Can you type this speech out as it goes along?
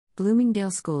Bloomingdale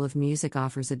School of Music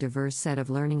offers a diverse set of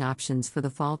learning options for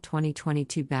the fall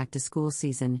 2022 back-to-school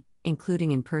season,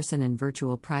 including in-person and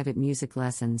virtual private music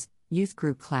lessons, youth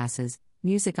group classes,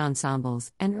 music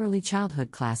ensembles, and early childhood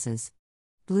classes.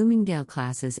 Bloomingdale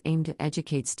classes aim to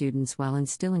educate students while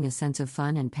instilling a sense of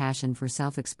fun and passion for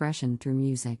self-expression through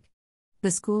music. The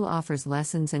school offers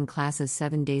lessons and classes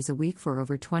 7 days a week for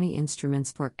over 20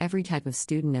 instruments for every type of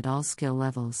student at all skill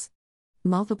levels.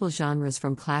 Multiple genres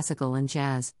from classical and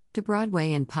jazz to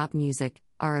Broadway and pop music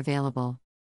are available.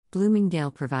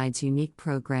 Bloomingdale provides unique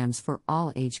programs for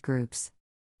all age groups.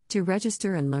 To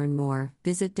register and learn more,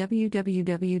 visit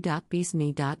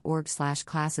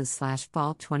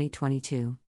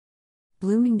www.bsme.org/classes/fall2022.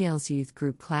 Bloomingdale's youth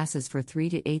group classes for 3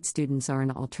 to 8 students are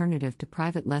an alternative to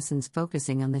private lessons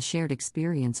focusing on the shared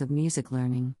experience of music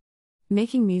learning.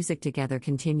 Making music together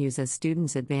continues as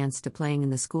students advance to playing in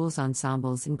the school's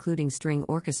ensembles, including string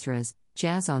orchestras,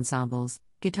 jazz ensembles,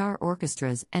 guitar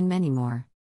orchestras, and many more.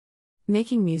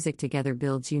 Making music together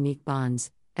builds unique bonds,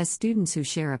 as students who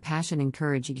share a passion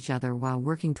encourage each other while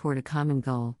working toward a common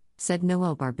goal, said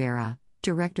Noel Barbera,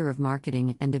 Director of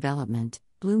Marketing and Development,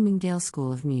 Bloomingdale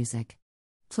School of Music.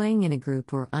 Playing in a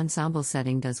group or ensemble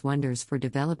setting does wonders for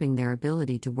developing their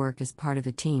ability to work as part of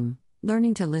a team,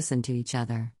 learning to listen to each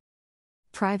other.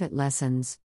 Private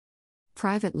lessons.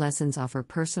 Private lessons offer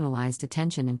personalized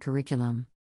attention and curriculum.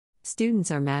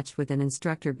 Students are matched with an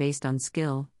instructor based on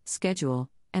skill, schedule,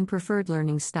 and preferred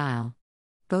learning style.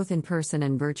 Both in-person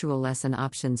and virtual lesson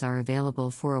options are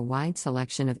available for a wide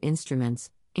selection of instruments,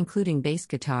 including bass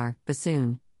guitar,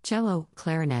 bassoon, cello,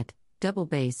 clarinet, double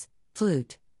bass,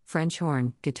 flute, French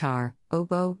horn, guitar,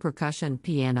 oboe, percussion,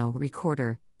 piano,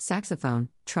 recorder, saxophone,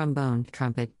 trombone,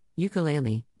 trumpet,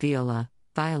 ukulele, viola,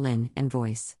 violin, and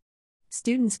voice.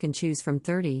 Students can choose from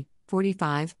 30,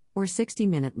 45, or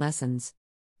 60-minute lessons.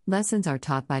 Lessons are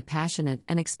taught by passionate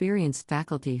and experienced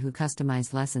faculty who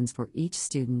customize lessons for each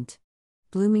student.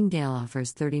 Bloomingdale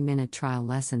offers 30-minute trial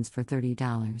lessons for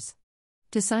 $30.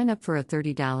 To sign up for a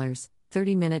 $30,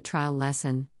 30-minute trial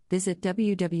lesson, visit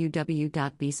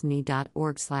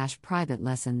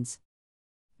www.bsme.org/private-lessons.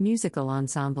 Musical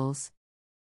ensembles.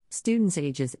 Students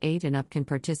ages 8 and up can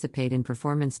participate in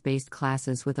performance-based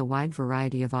classes with a wide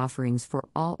variety of offerings for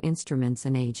all instruments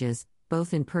and ages,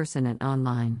 both in person and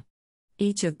online.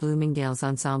 Each of Bloomingdale's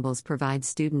ensembles provides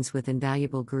students with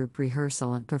invaluable group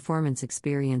rehearsal and performance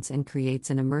experience and creates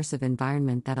an immersive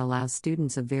environment that allows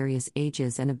students of various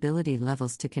ages and ability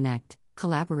levels to connect,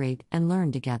 collaborate, and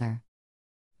learn together.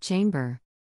 Chamber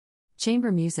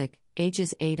music,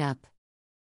 ages 8 up.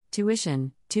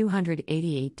 Tuition,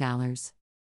 $288.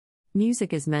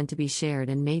 Music is meant to be shared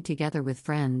and made together with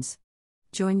friends.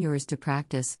 Join yours to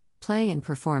practice, play, and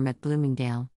perform at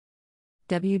Bloomingdale.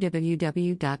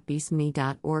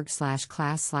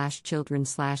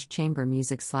 www.bsme.org/class/children/chamber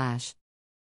music/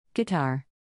 Guitar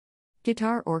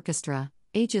orchestra,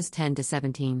 ages 10 to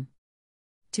 17.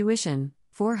 Tuition,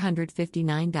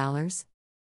 $459.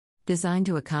 Designed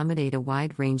to accommodate a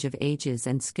wide range of ages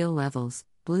and skill levels,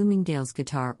 Bloomingdale's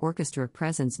Guitar Orchestra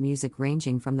presents music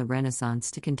ranging from the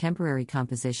Renaissance to contemporary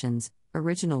compositions,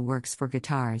 original works for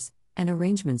guitars, and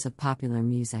arrangements of popular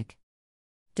music.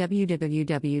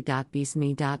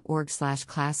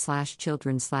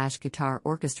 www.bsme.org/class/children/guitar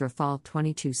orchestra fall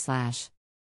 22/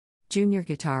 Junior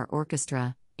Guitar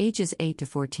Orchestra, ages 8 to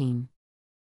 14.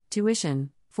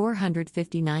 Tuition,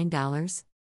 $459.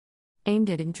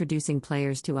 Aimed at introducing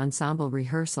players to ensemble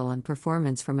rehearsal and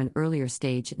performance from an earlier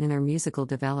stage in their musical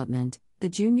development, the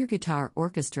Junior Guitar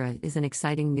Orchestra is an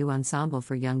exciting new ensemble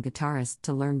for young guitarists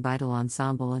to learn vital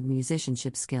ensemble and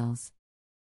musicianship skills.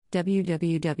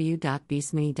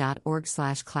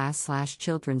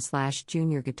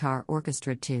 www.bsme.org/class/children/junior guitar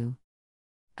orchestra 2.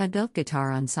 Adult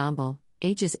Guitar Ensemble,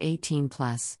 ages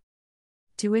 18+.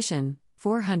 Tuition,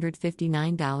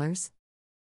 $459.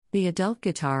 The Adult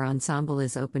Guitar Ensemble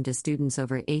is open to students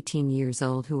over 18 years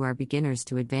old who are beginners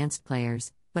to advanced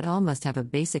players, but all must have a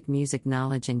basic music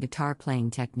knowledge and guitar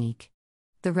playing technique.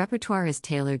 The repertoire is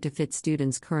tailored to fit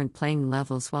students' current playing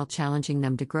levels while challenging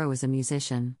them to grow as a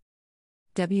musician.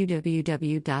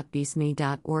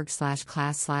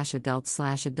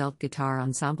 www.bsme.org/class/adult/adult guitar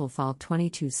ensemble fall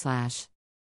 22/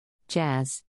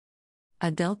 Jazz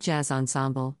Adult Jazz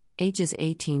Ensemble, ages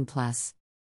 18+.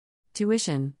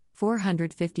 Tuition,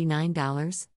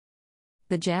 $459.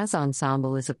 The Jazz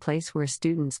Ensemble is a place where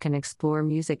students can explore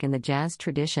music in the jazz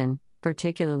tradition,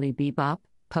 particularly bebop,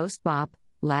 post-bop,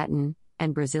 Latin,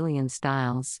 and Brazilian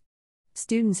styles.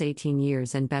 Students 18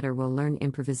 years and better will learn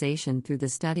improvisation through the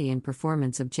study and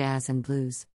performance of jazz and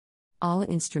blues. All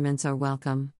instruments are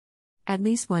welcome. At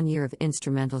least 1 year of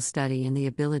instrumental study and the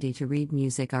ability to read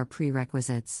music are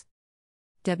prerequisites.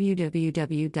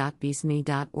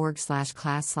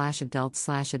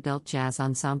 www.bsme.org/class/adult/adult jazz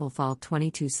ensemble fall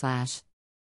 22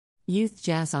 Youth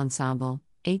Jazz Ensemble,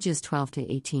 ages 12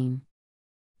 to 18.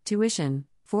 Tuition,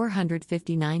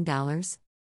 $459.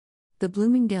 The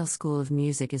Bloomingdale School of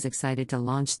Music is excited to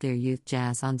launch their Youth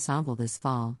Jazz Ensemble this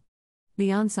fall.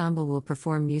 The ensemble will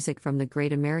perform music from the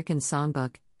Great American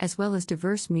Songbook, as well as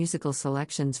diverse musical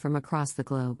selections from across the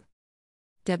globe.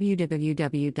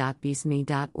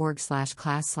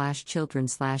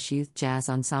 www.bsme.org/class/children/youth jazz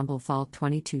ensemble fall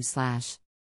 22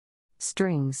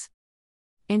 Strings.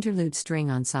 Interlude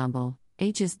String Ensemble,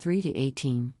 ages 3 to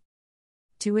 18.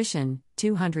 Tuition,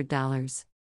 $200.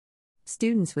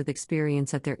 Students with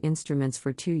experience at their instruments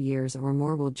for 2 years or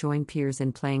more will join peers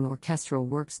in playing orchestral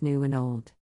works new and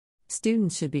old.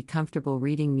 Students should be comfortable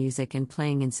reading music and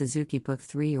playing in Suzuki Book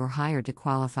 3 or higher to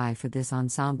qualify for this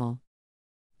ensemble.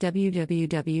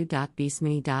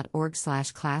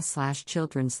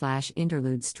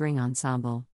 www.bsme.org/class/children/interlude string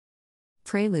ensemble.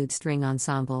 Prelude String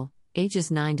Ensemble,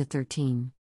 ages 9 to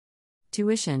 13.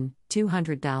 Tuition,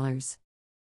 $200.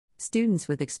 Students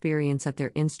with experience at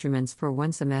their instruments for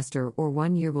 1 semester or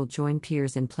 1 year will join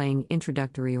peers in playing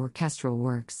introductory orchestral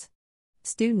works.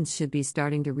 Students should be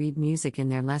starting to read music in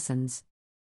their lessons.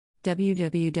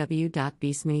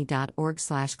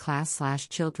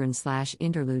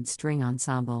 www.bsme.org/class/children/interlude string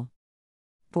ensemble.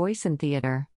 Voice and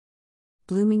Theater.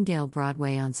 Bloomingdale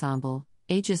Broadway Ensemble,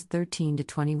 ages 13 to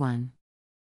 21.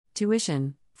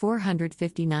 Tuition,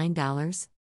 $459.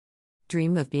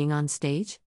 Dream of being on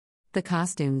stage? The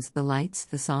costumes, the lights,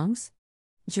 the songs?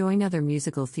 Join other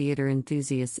musical theater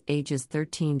enthusiasts ages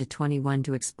 13 to 21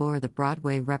 to explore the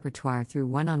Broadway repertoire through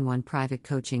one-on-one private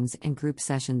coachings and group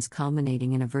sessions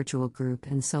culminating in a virtual group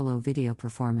and solo video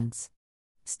performance.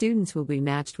 Students will be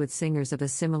matched with singers of a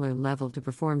similar level to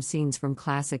perform scenes from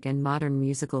classic and modern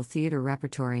musical theater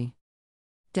repertory.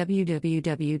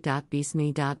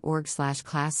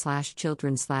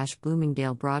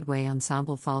 www.bsme.org/class/children/Bloomingdale Broadway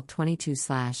Ensemble Fall 22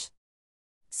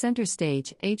 Center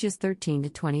Stage, ages 13 to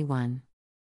 21.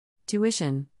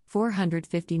 Tuition,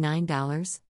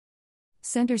 $459.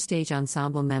 Center Stage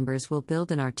Ensemble members will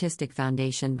build an artistic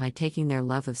foundation by taking their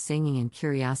love of singing and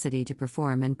curiosity to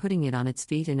perform and putting it on its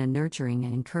feet in a nurturing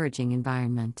and encouraging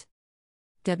environment.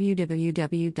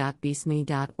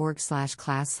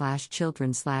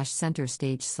 www.bsme.org/class/children/center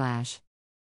stage/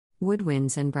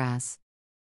 Woodwinds and Brass.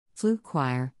 Flute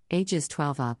Choir, ages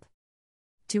 12 up.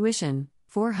 Tuition,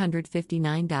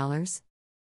 $459.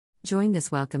 Join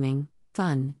this welcoming,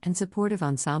 fun, and supportive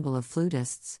ensemble of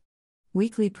flutists.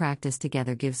 Weekly practice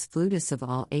together gives flutists of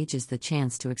all ages the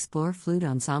chance to explore flute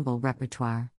ensemble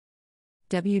repertoire.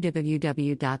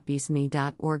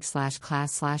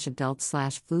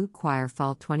 www.bsme.org/class/adult/flute choir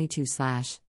fall 22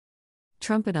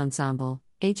 Trumpet Ensemble,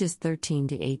 ages 13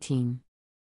 to 18.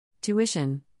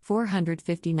 Tuition,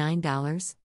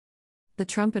 $459. The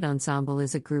Trumpet Ensemble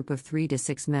is a group of 3 to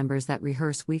 6 members that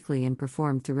rehearse weekly and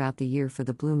perform throughout the year for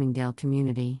the Bloomingdale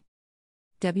community.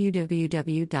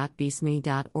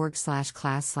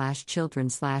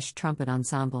 www.bsme.org/class/children/trumpet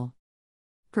ensemble.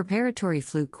 Preparatory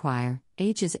Flute Choir,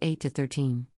 ages 8 to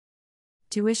 13.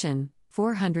 Tuition,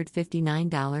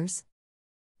 $459.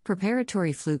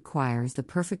 Preparatory Flute Choir is the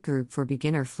perfect group for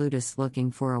beginner flutists looking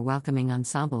for a welcoming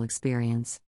ensemble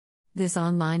experience. This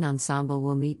online ensemble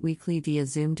will meet weekly via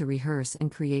Zoom to rehearse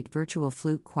and create virtual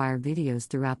flute choir videos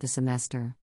throughout the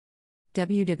semester.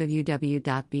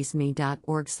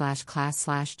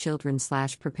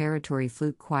 www.bsme.org/class/children/preparatory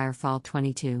flute choir fall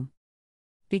 22.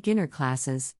 Beginner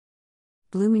Classes.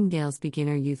 Bloomingdale's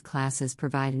beginner youth classes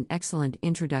provide an excellent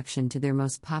introduction to their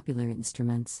most popular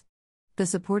instruments. The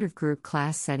supportive group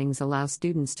class settings allow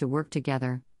students to work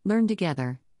together, learn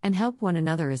together, and help one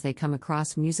another as they come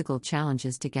across musical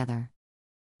challenges together.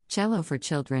 Cello for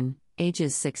Children,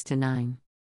 ages 6 to 9.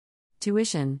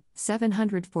 Tuition,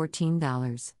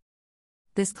 $714.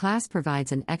 This class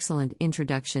provides an excellent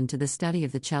introduction to the study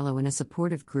of the cello in a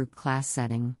supportive group class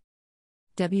setting.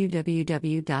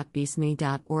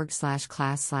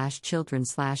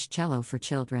 www.bsme.org/class/children/cello for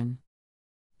children.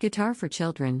 Guitar for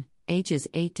Children, ages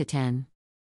 8 to 10.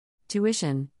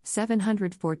 Tuition,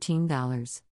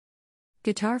 $714.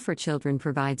 Guitar for Children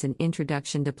provides an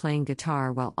introduction to playing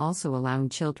guitar while also allowing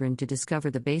children to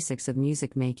discover the basics of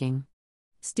music making.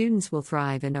 Students will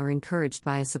thrive and are encouraged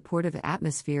by a supportive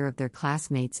atmosphere of their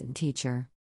classmates and teacher.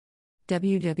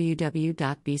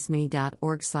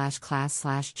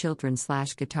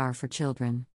 www.bsme.org/class/children/guitar for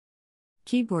children.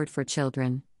 Keyboard for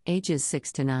Children, ages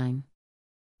 6 to 9.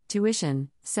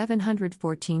 Tuition,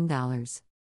 $714.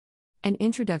 An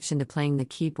introduction to playing the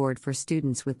keyboard for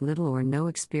students with little or no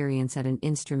experience at an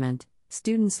instrument,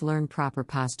 Students learn proper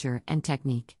posture and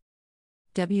technique.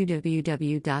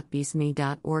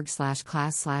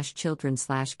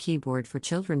 www.bsme.org/class/children/keyboard for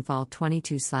children Fall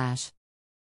 22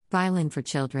 / Violin for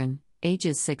children,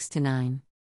 ages 6 to 9.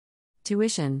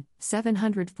 Tuition,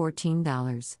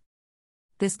 $714.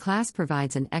 This class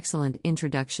provides an excellent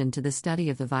introduction to the study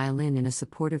of the violin in a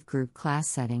supportive group class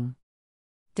setting.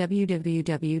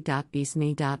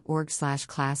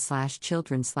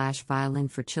 www.bsme.org/class/children/violin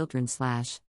for children/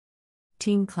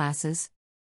 teen classes.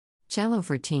 Cello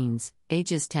for teens,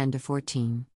 ages 10 to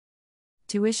 14.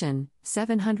 Tuition,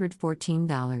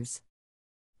 $714.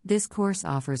 This course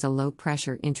offers a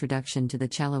low-pressure introduction to the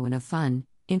cello in a fun,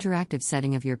 interactive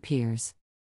setting of your peers.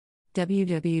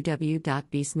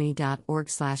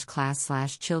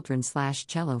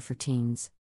 www.bsme.org/class/children/cello for teens.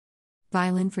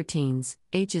 Violin for teens,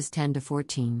 ages 10 to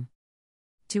 14.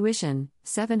 Tuition,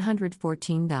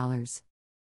 $714.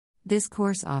 This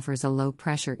course offers a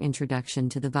low-pressure introduction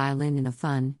to the violin in a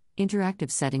fun, interactive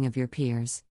setting of your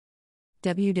peers.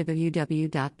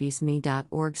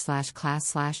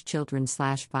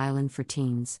 www.bsme.org/class/children/violin for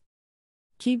teens.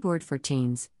 Keyboard for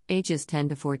teens, ages 10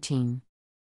 to 14.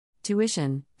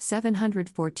 Tuition,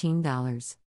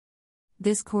 $714.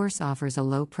 This course offers a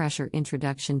low-pressure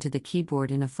introduction to the keyboard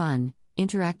in a fun,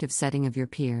 interactive setting of your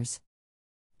peers.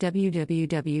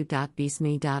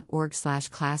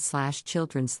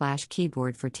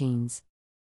 www.bsme.org/class/children/keyboard for teens.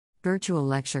 Virtual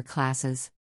lecture classes.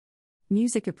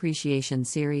 Music Appreciation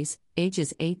Series,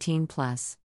 ages 18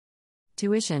 plus.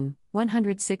 Tuition,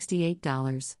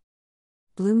 $168.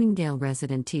 Bloomingdale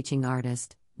resident teaching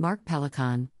artist, Mark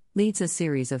Pelican, leads a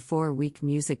series of 4-week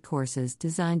music courses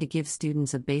designed to give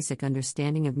students a basic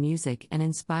understanding of music and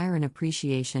inspire an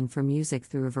appreciation for music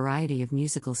through a variety of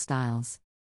musical styles.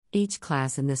 Each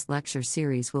class in this lecture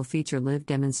series will feature live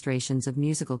demonstrations of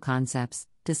musical concepts,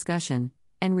 discussion,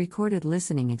 and recorded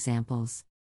listening examples.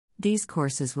 These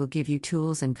courses will give you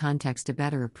tools and context to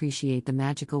better appreciate the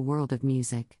magical world of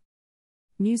music.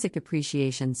 Music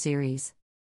Appreciation Series.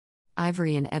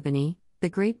 Ivory and Ebony, The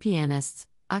Great Pianists,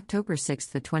 October 6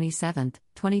 to 27,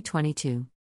 2022.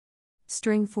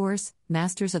 String Force,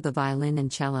 Masters of the Violin and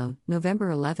Cello,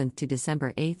 November 11 to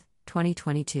December 8,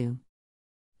 2022.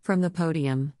 From the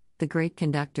Podium, The Great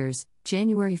Conductors,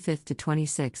 January 5 to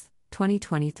 26,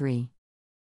 2023.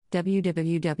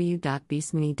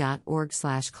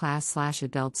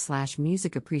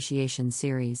 www.bsme.org/class/adults/music appreciation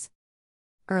series.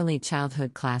 Early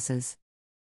Childhood Classes.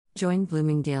 Join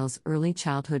Bloomingdale's Early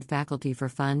Childhood faculty for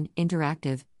fun,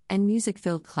 interactive, and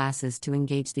music-filled classes to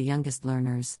engage the youngest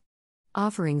learners.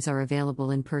 Offerings are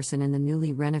available in person in the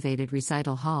newly renovated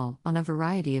recital hall on a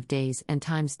variety of days and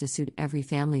times to suit every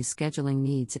family's scheduling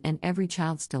needs and every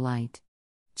child's delight.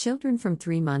 Children from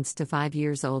 3 months to 5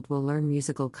 years old will learn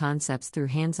musical concepts through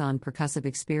hands-on percussive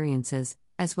experiences,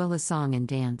 as well as song and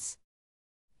dance.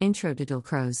 Intro to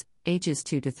Dalcroze, ages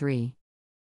 2 to 3.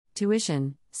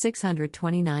 Tuition,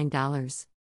 $629.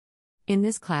 In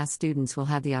this class, students will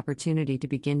have the opportunity to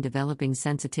begin developing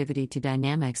sensitivity to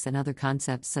dynamics and other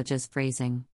concepts such as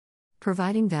phrasing.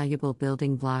 Providing valuable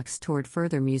building blocks toward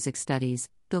further music studies,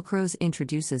 Dalcroze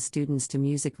introduces students to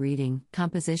music reading,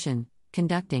 composition,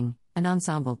 conducting, and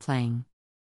ensemble playing.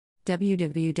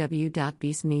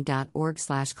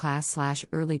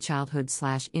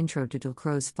 www.bsme.org/class/early-childhood/intro to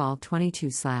Dalcroze Fall 22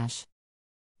 /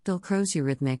 Dalcroze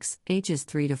Eurythmics, ages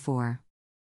 3 to 4.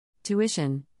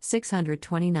 Tuition,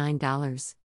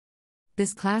 $629.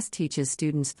 This class teaches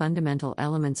students fundamental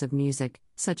elements of music,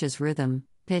 such as rhythm,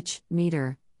 pitch,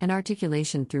 meter, and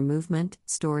articulation through movement,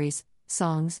 stories,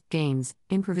 songs, games,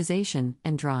 improvisation,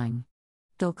 and drawing.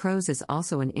 Dalcroze is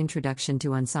also an introduction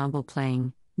to ensemble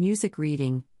playing, music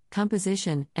reading,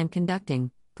 composition, and conducting,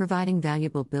 providing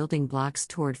valuable building blocks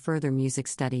toward further music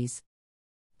studies.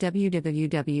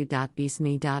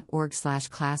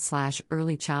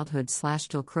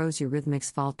 www.bsme.org/class/early-childhood/Dalcroze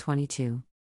Eurythmics Fall 22.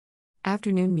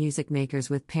 Afternoon Music Makers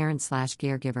with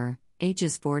Parent/Caregiver,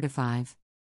 ages 4 to 5.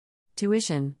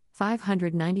 Tuition,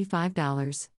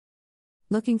 $595.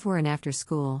 Looking for an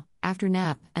after-school,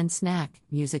 after-nap, and snack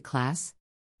music class?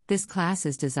 This class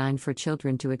is designed for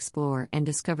children to explore and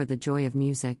discover the joy of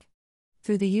music.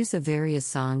 Through the use of various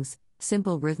songs,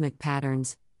 simple rhythmic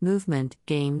patterns, movement,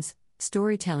 games,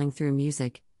 storytelling through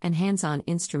music, and hands-on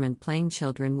instrument playing,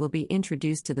 children will be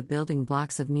introduced to the building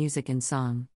blocks of music and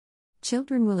song.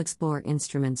 Children will explore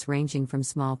instruments ranging from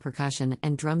small percussion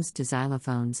and drums to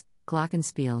xylophones,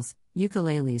 glockenspiels,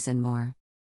 ukuleles, and more.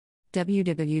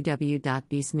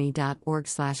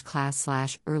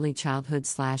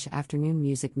 www.bsme.org/class/early-childhood/afternoon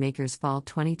music makers Fall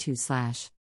 22 /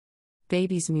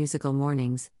 Babies Musical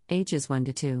Mornings, ages 1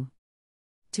 to 2.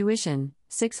 Tuition,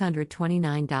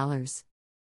 $629.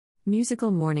 Musical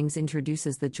Mornings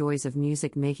introduces the joys of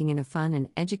music making in a fun and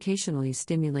educationally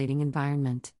stimulating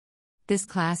environment. This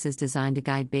class is designed to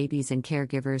guide babies and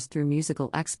caregivers through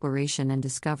musical exploration and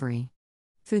discovery.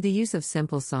 Through the use of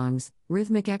simple songs,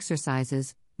 rhythmic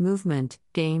exercises, movement,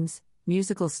 games,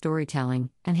 musical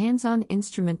storytelling, and hands-on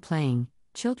instrument playing,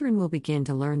 children will begin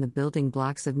to learn the building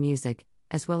blocks of music,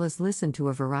 as well as listen to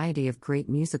a variety of great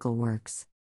musical works.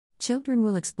 Children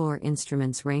will explore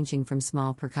instruments ranging from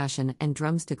small percussion and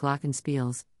drums to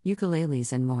glockenspiels,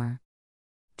 ukuleles, and more.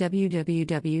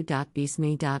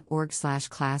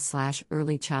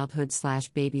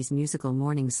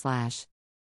 www.bsme.org/class/early-childhood/babies-musical-mornings/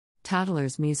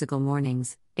 Toddlers Musical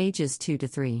Mornings, ages 2 to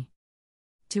 3.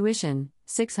 Tuition,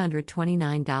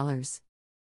 $629.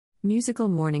 Musical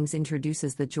Mornings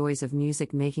introduces the joys of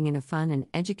music making in a fun and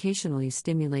educationally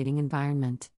stimulating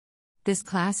environment. This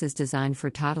class is designed for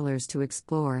toddlers to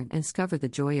explore and discover the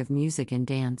joy of music and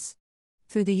dance.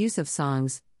 Through the use of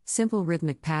songs, simple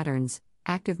rhythmic patterns,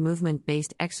 active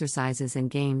movement-based exercises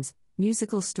and games,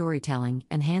 musical storytelling,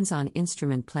 and hands-on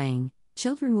instrument playing,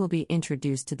 children will be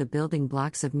introduced to the building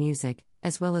blocks of music,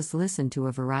 as well as listen to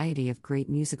a variety of great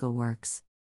musical works.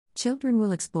 Children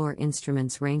will explore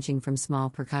instruments ranging from small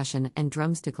percussion and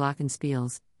drums to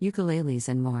glockenspiels, ukuleles,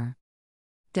 and more.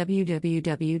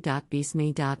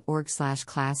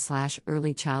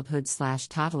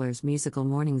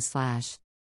 www.bsme.org/class/early-childhood/toddlers-musical-mornings/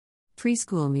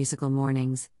 Preschool Musical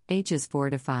Mornings, ages 4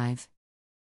 to 5.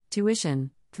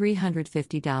 Tuition,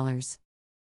 $350.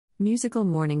 Musical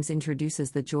Mornings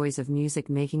introduces the joys of music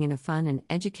making in a fun and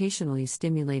educationally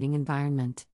stimulating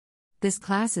environment. This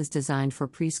class is designed for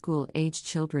preschool-aged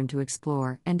children to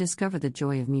explore and discover the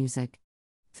joy of music.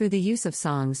 Through the use of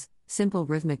songs, simple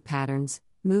rhythmic patterns,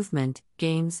 movement,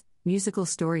 games, musical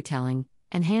storytelling,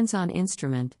 and hands-on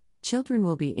instrument, children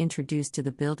will be introduced to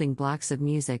the building blocks of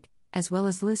music, as well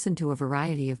as listen to a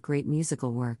variety of great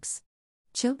musical works.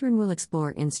 Children will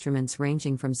explore instruments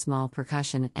ranging from small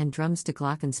percussion and drums to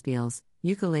glockenspiels,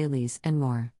 ukuleles, and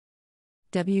more.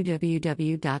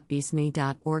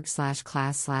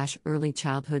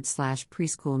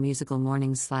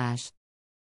 www.bsme.org/class/early-childhood/preschool-musical-mornings/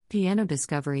 Piano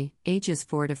Discovery, ages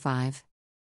 4 to 5.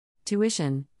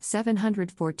 Tuition,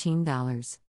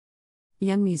 $714.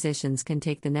 Young musicians can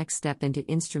take the next step into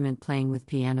instrument playing with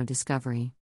Piano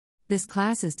Discovery. This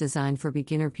class is designed for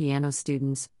beginner piano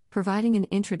students, providing an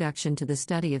introduction to the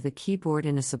study of the keyboard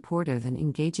in a supportive and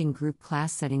engaging group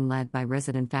class setting led by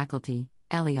resident faculty,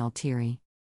 Ali Altieri.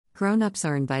 Grown-ups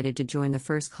are invited to join the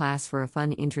first class for a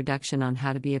fun introduction on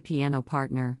how to be a piano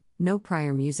partner. No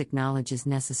prior music knowledge is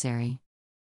necessary.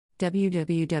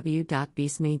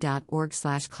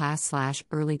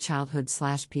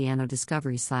 www.bsme.org/class/early-childhood/piano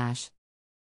discovery/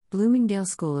 Bloomingdale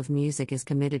School of Music is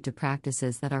committed to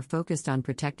practices that are focused on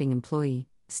protecting employee,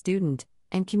 student,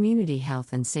 and community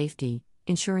health and safety,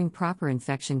 ensuring proper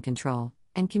infection control,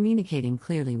 and communicating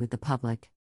clearly with the public.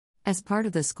 As part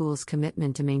of the school's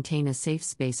commitment to maintain a safe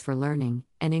space for learning,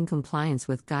 and in compliance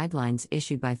with guidelines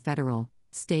issued by federal,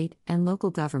 state, and local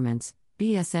governments,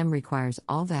 BSM requires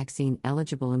all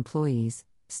vaccine-eligible employees,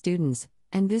 students,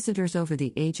 and visitors over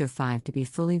the age of 5 to be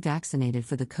fully vaccinated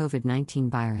for the COVID-19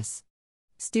 virus.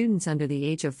 Students under the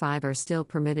age of 5 are still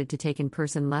permitted to take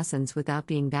in-person lessons without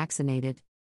being vaccinated.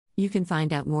 You can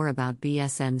find out more about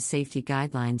BSM's safety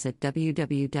guidelines at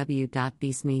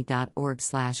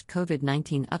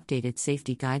www.bsme.org/COVID-19 Updated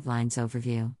Safety Guidelines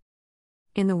Overview.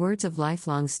 In the words of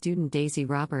lifelong student Daisy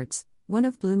Roberts, one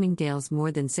of Bloomingdale's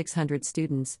more than 600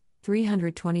 students,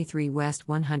 323 West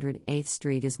 108th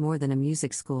Street is more than a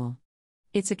music school.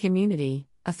 It's a community,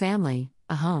 a family,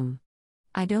 a home.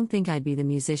 I don't think I'd be the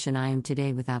musician I am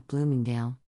today without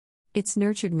Bloomingdale. It's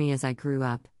nurtured me as I grew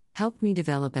up, helped me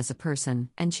develop as a person,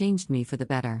 and changed me for the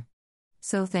better.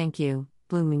 So thank you,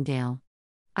 Bloomingdale.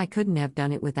 I couldn't have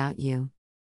done it without you.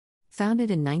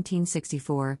 Founded in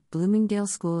 1964, Bloomingdale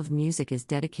School of Music is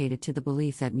dedicated to the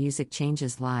belief that music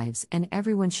changes lives and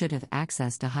everyone should have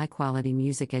access to high-quality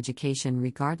music education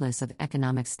regardless of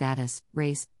economic status,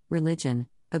 race, religion,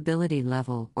 ability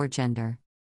level, or gender.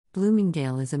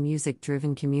 Bloomingdale is a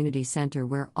music-driven community center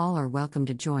where all are welcome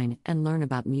to join and learn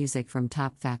about music from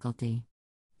top faculty.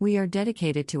 We are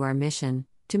dedicated to our mission,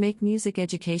 to make music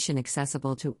education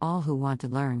accessible to all who want to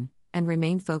learn, and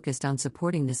remain focused on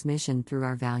supporting this mission through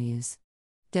our values.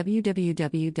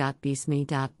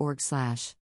 www.bsme.org/